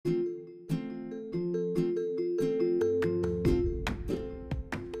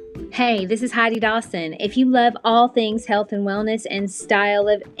Hey, this is Heidi Dawson. If you love all things health and wellness and style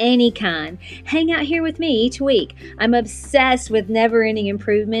of any kind, hang out here with me each week. I'm obsessed with never-ending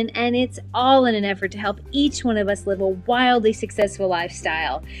improvement, and it's all in an effort to help each one of us live a wildly successful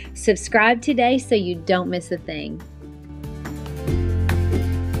lifestyle. Subscribe today so you don't miss a thing.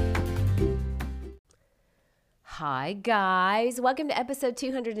 Hi, guys. Welcome to episode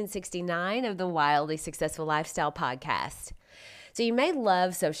 269 of the Wildly Successful Lifestyle Podcast. So you may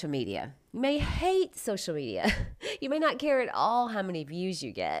love social media. You may hate social media. You may not care at all how many views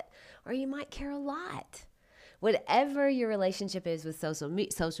you get, or you might care a lot. Whatever your relationship is with social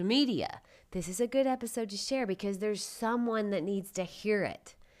media, this is a good episode to share because there's someone that needs to hear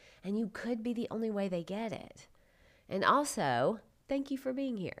it, and you could be the only way they get it. And also, thank you for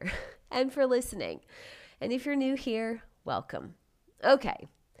being here and for listening. And if you're new here, welcome. Okay,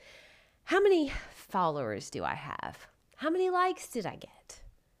 how many followers do I have? How many likes did I get?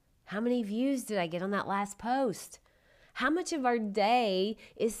 How many views did I get on that last post? How much of our day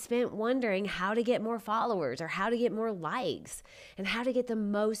is spent wondering how to get more followers or how to get more likes and how to get the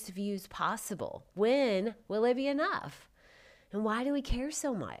most views possible? When will it be enough? And why do we care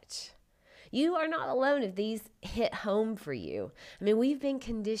so much? You are not alone if these hit home for you. I mean, we've been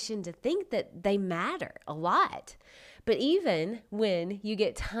conditioned to think that they matter a lot. But even when you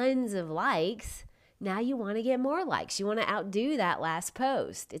get tons of likes, now you want to get more likes. You want to outdo that last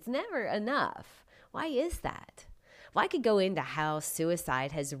post. It's never enough. Why is that? Well, I could go into how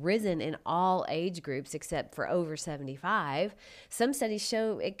suicide has risen in all age groups except for over 75. Some studies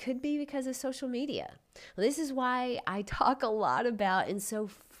show it could be because of social media. Well, this is why I talk a lot about and so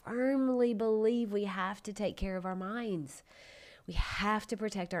firmly believe we have to take care of our minds. We have to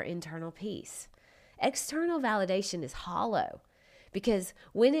protect our internal peace. External validation is hollow. Because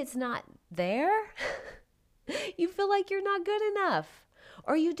when it's not there, you feel like you're not good enough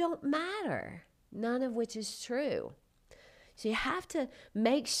or you don't matter, none of which is true. So you have to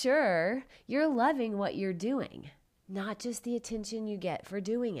make sure you're loving what you're doing, not just the attention you get for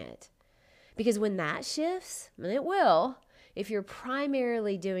doing it. Because when that shifts, and it will, if you're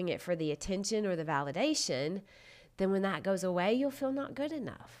primarily doing it for the attention or the validation, then when that goes away, you'll feel not good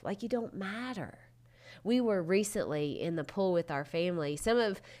enough, like you don't matter. We were recently in the pool with our family, some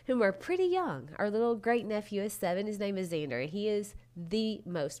of whom are pretty young. Our little great nephew is 7. His name is Xander. He is the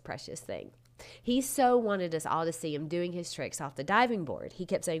most precious thing. He so wanted us all to see him doing his tricks off the diving board. He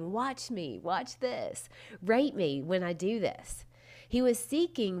kept saying, "Watch me, watch this, rate me when I do this." He was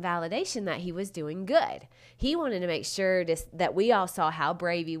seeking validation that he was doing good. He wanted to make sure that we all saw how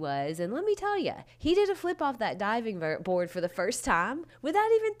brave he was. And let me tell you, he did a flip off that diving board for the first time without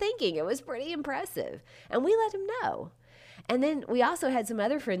even thinking. It was pretty impressive. And we let him know. And then we also had some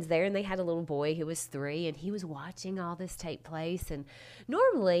other friends there, and they had a little boy who was 3, and he was watching all this take place. And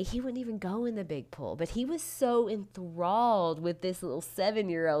normally, he wouldn't even go in the big pool, but he was so enthralled with this little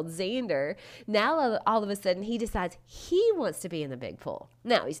 7-year-old Xander. Now, all of a sudden, he decides he wants to be in the big pool.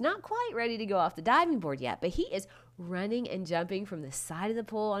 Now, he's not quite ready to go off the diving board yet, but he is running and jumping from the side of the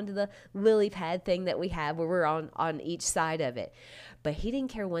pool onto the lily pad thing that we have where we're on each side of it. But he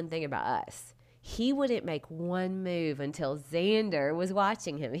didn't care one thing about us. He wouldn't make one move until Xander was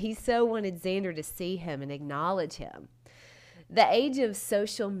watching him. He so wanted Xander to see him and acknowledge him. The age of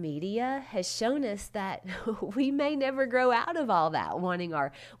social media has shown us that we may never grow out of all that, wanting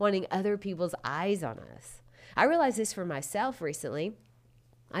other people's eyes on us. I realized this for myself recently.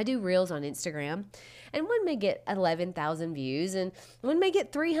 I do reels on Instagram, and one may get 11,000 views, and one may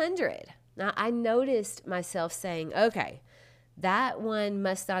get 300. Now, I noticed myself saying, okay, that one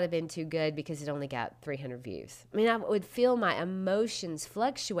must not have been too good because it only got 300 views. I mean, I would feel my emotions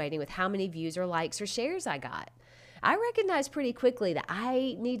fluctuating with how many views or likes or shares I got. I recognized pretty quickly that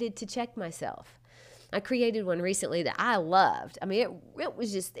I needed to check myself. I created one recently that I loved. I mean,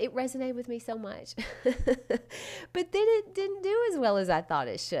 it resonated with me so much. But then it didn't do as well as I thought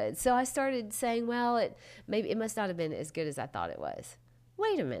it should. So I started saying, well, it must not have been as good as I thought it was.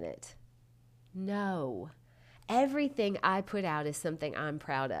 Wait a minute. No. Everything I put out is something I'm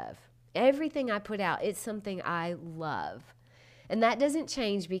proud of. Everything I put out, it's something I love. And that doesn't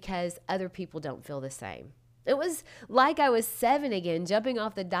change because other people don't feel the same. It was like I was 7 again, jumping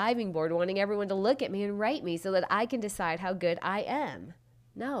off the diving board, wanting everyone to look at me and rate me so that I can decide how good I am.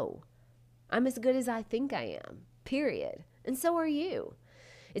 No, I'm as good as I think I am, period. And so are you.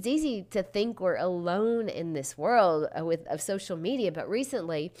 It's easy to think we're alone in this world of social media, but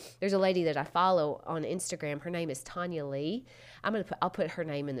recently there's a lady that I follow on Instagram. Her name is Tanya Lee. I'll put her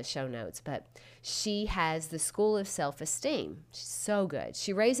name in the show notes, but she has the School of Self-Esteem. She's so good.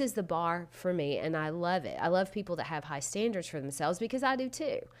 She raises the bar for me, and I love it. I love people that have high standards for themselves because I do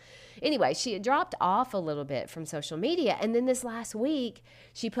too. Anyway, she had dropped off a little bit from social media, and then this last week,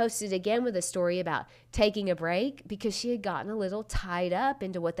 she posted again with a story about taking a break because she had gotten a little tied up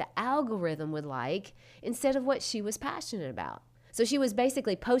into what the algorithm would like instead of what she was passionate about. So she was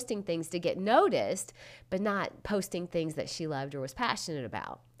basically posting things to get noticed, but not posting things that she loved or was passionate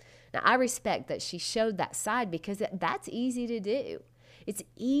about. Now, I respect that she showed that side because that's easy to do. It's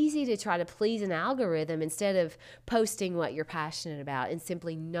easy to try to please an algorithm instead of posting what you're passionate about and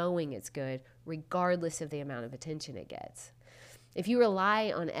simply knowing it's good, regardless of the amount of attention it gets. If you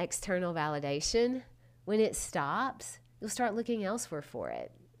rely on external validation, when it stops, you'll start looking elsewhere for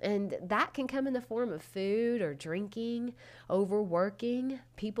it. And that can come in the form of food or drinking, overworking,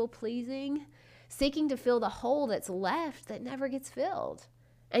 people-pleasing, seeking to fill the hole that's left that never gets filled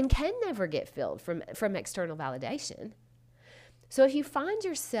and can never get filled from external validation. So if you find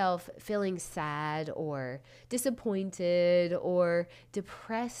yourself feeling sad or disappointed or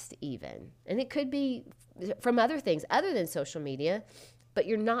depressed even, and it could be from other things other than social media, but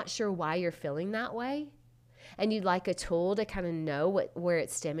you're not sure why you're feeling that way, and you'd like a tool to kind of know where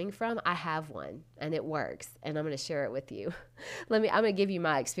it's stemming from, I have one, and it works, and I'm going to share it with you. I'm going to give you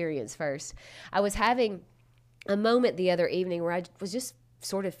my experience first. I was having a moment the other evening where I was just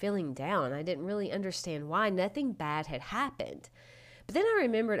sort of feeling down. I didn't really understand why. Nothing bad had happened. But then I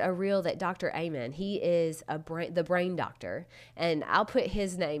remembered a reel that Dr. Amen, he is the brain doctor, and I'll put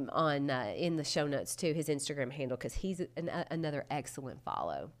his name on in the show notes too, his Instagram handle, because he's another excellent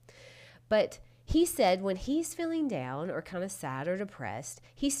follow. But he said when he's feeling down or kind of sad or depressed,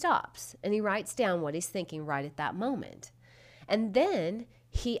 he stops and he writes down what he's thinking right at that moment. And then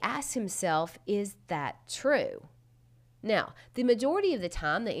he asks himself, is that true? Now, the majority of the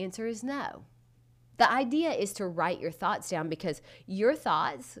time, the answer is no. The idea is to write your thoughts down because your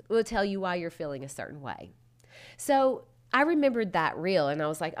thoughts will tell you why you're feeling a certain way. So I remembered that reel and I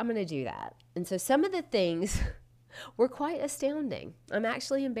was like, I'm going to do that. And so some of the things were quite astounding. I'm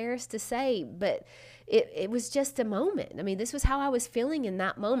actually embarrassed to say, but it was just a moment. I mean, this was how I was feeling in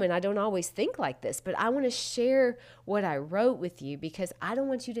that moment. I don't always think like this, but I want to share what I wrote with you because I don't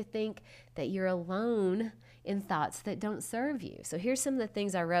want you to think that you're alone in thoughts that don't serve you. So here's some of the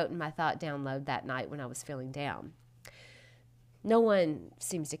things I wrote in my thought download that night when I was feeling down. No one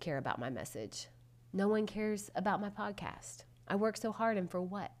seems to care about my message. No one cares about my podcast. I work so hard, and for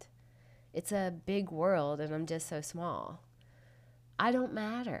what? It's a big world and I'm just so small. I don't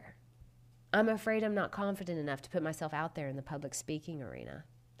matter. I'm afraid I'm not confident enough to put myself out there in the public speaking arena.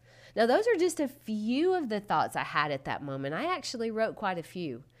 Now, those are just a few of the thoughts I had at that moment. I actually wrote quite a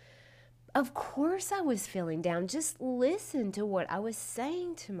few. Of course I was feeling down. Just listen to what I was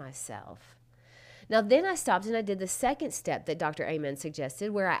saying to myself. Now, then I stopped and I did the second step that Dr. Amen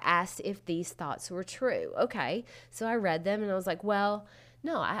suggested, where I asked if these thoughts were true. Okay, so I read them and I was like, well,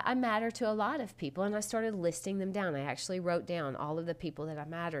 no, I matter to a lot of people, and I started listing them down. I actually wrote down all of the people that I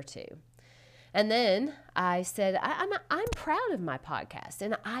matter to. And then I said, I'm proud of my podcast,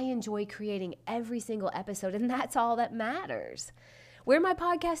 and I enjoy creating every single episode, and that's all that matters. Where my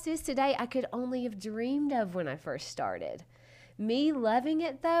podcast is today, I could only have dreamed of when I first started. Me loving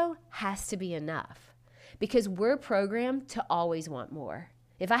it, though, has to be enough, because we're programmed to always want more.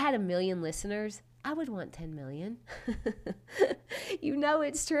 If I had 1 million listeners, I would want 10 million. You know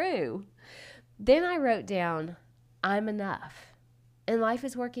it's true. Then I wrote down, I'm enough. And life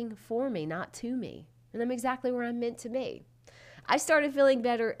is working for me, not to me. And I'm exactly where I'm meant to be. I started feeling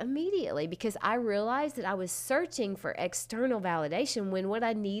better immediately because I realized that I was searching for external validation when what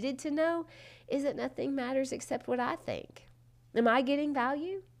I needed to know is that nothing matters except what I think. Am I getting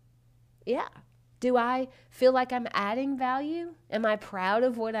value? Yeah. Do I feel like I'm adding value? Am I proud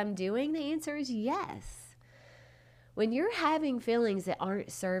of what I'm doing? The answer is yes. When you're having feelings that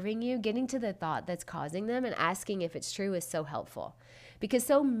aren't serving you, getting to the thought that's causing them and asking if it's true is so helpful, because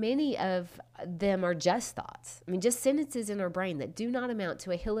so many of them are just thoughts. I mean, just sentences in our brain that do not amount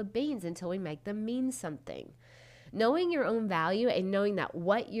to a hill of beans until we make them mean something. Knowing your own value and knowing that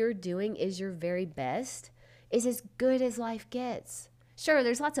what you're doing is your very best is as good as life gets. Sure,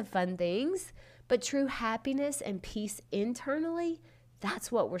 there's lots of fun things, but true happiness and peace internally,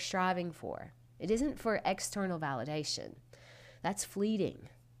 that's what we're striving for. It isn't for external validation. That's fleeting.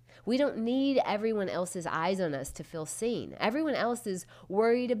 We don't need everyone else's eyes on us to feel seen. Everyone else is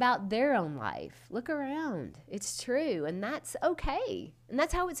worried about their own life. Look around. It's true, and that's okay. And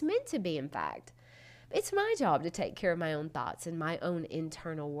that's how it's meant to be, in fact. It's my job to take care of my own thoughts and my own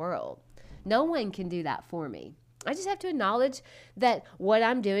internal world. No one can do that for me. I just have to acknowledge that what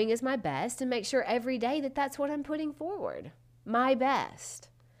I'm doing is my best and make sure every day that that's what I'm putting forward. My best.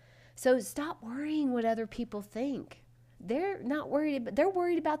 So stop worrying what other people think. They're not worried, but they're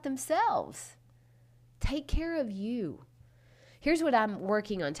worried about themselves. Take care of you. Here's what I'm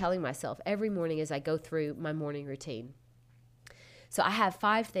working on telling myself every morning as I go through my morning routine. So I have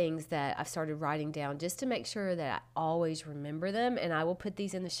 5 things that I've started writing down just to make sure that I always remember them. And I will put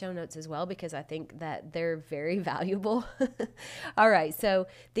these in the show notes as well because I think that they're very valuable. All right, so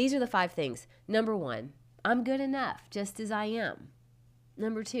these are the 5 things. Number 1, I'm good enough just as I am.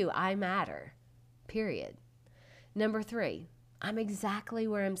 Number 2, I matter, period. Number 3, I'm exactly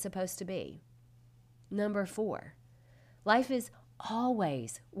where I'm supposed to be. Number 4, life is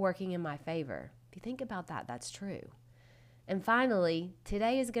always working in my favor. If you think about that, that's true. And finally,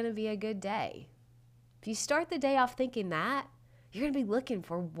 today is going to be a good day. If you start the day off thinking that, you're going to be looking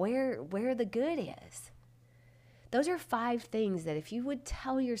for where the good is. Those are 5 things that if you would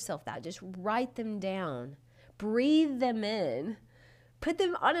tell yourself that, just write them down, breathe them in, put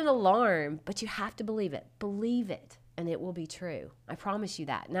them on an alarm, but you have to believe it. Believe it, and it will be true. I promise you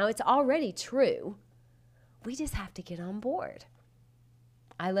that. Now, it's already true. We just have to get on board.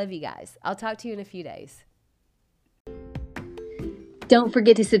 I love you guys. I'll talk to you in a few days. Don't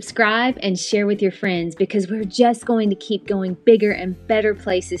forget to subscribe and share with your friends because we're just going to keep going bigger and better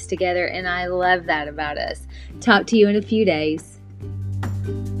places together, and I love that about us. Talk to you in a few days.